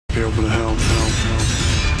be able to help.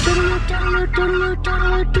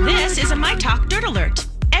 This is a My Talk Dirt Alert.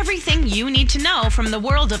 Everything you need to know from the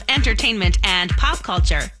world of entertainment and pop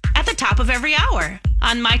culture at the top of every hour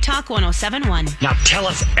on My Talk 107.1. Now tell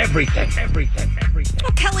us everything.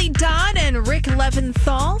 Well, Kelly Dodd and Rick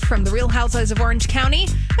Leventhal from The Real Housewives of Orange County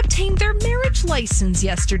obtained their marriage license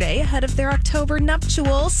yesterday ahead of their October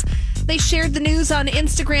nuptials. They shared the news on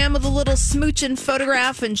Instagram with a little smooching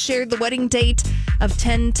photograph and shared the wedding date of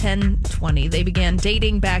 10/10/20. They began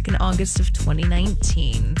dating back in August of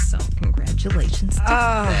 2019. So congratulations to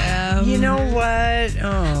them. You know what?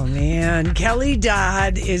 Oh, man. Kelly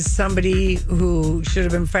Dodd is somebody who should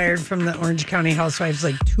have been fired from the Orange County Housewives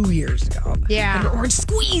like 2 years ago. Yeah. Orange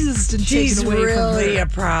squeezed and She's taken away really from her. a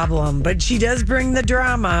problem, but she does bring the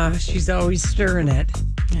drama. She's always stirring it.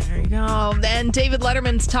 There you go. Then David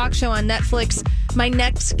Letterman's talk show on Netflix, My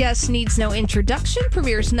Next Guest Needs No Introduction,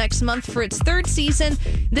 premieres next month for its third season.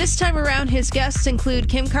 This time around, his guests include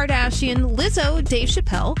Kim Kardashian, Lizzo, Dave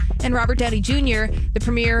Chappelle, and Robert Downey Jr. The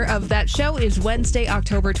premiere of that show is Wednesday,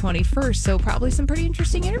 October 21st, so probably some pretty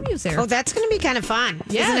interesting interviews there. Oh, that's going to be kind of fun,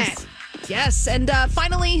 isn't it? Yes. And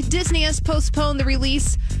finally, Disney has postponed the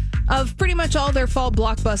release of pretty much all their fall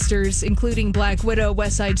blockbusters, including Black Widow,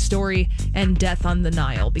 West Side Story, and Death on the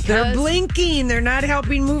Nile. Because They're blinking. They're not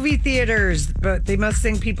helping movie theaters, but they must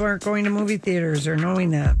think people aren't going to movie theaters or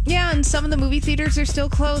knowing that. Yeah, and some of the movie theaters are still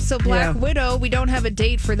closed. So Black Widow, we don't have a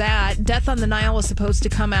date for that. Death on the Nile was supposed to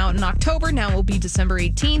come out in October. Now it will be December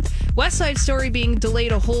 18th. West Side Story being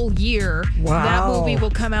delayed a whole year. Wow. That movie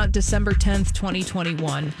will come out December 10th,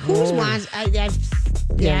 2021. Who wants? I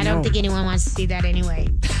don't think anyone wants to see that anyway.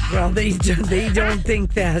 Well, they don't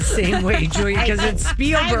think that same way, Joey, because it's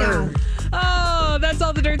Spielberg. Oh, that's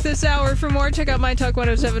all the dirt this hour. For more, check out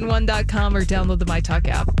mytalk1071.com or download the MyTalk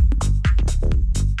app.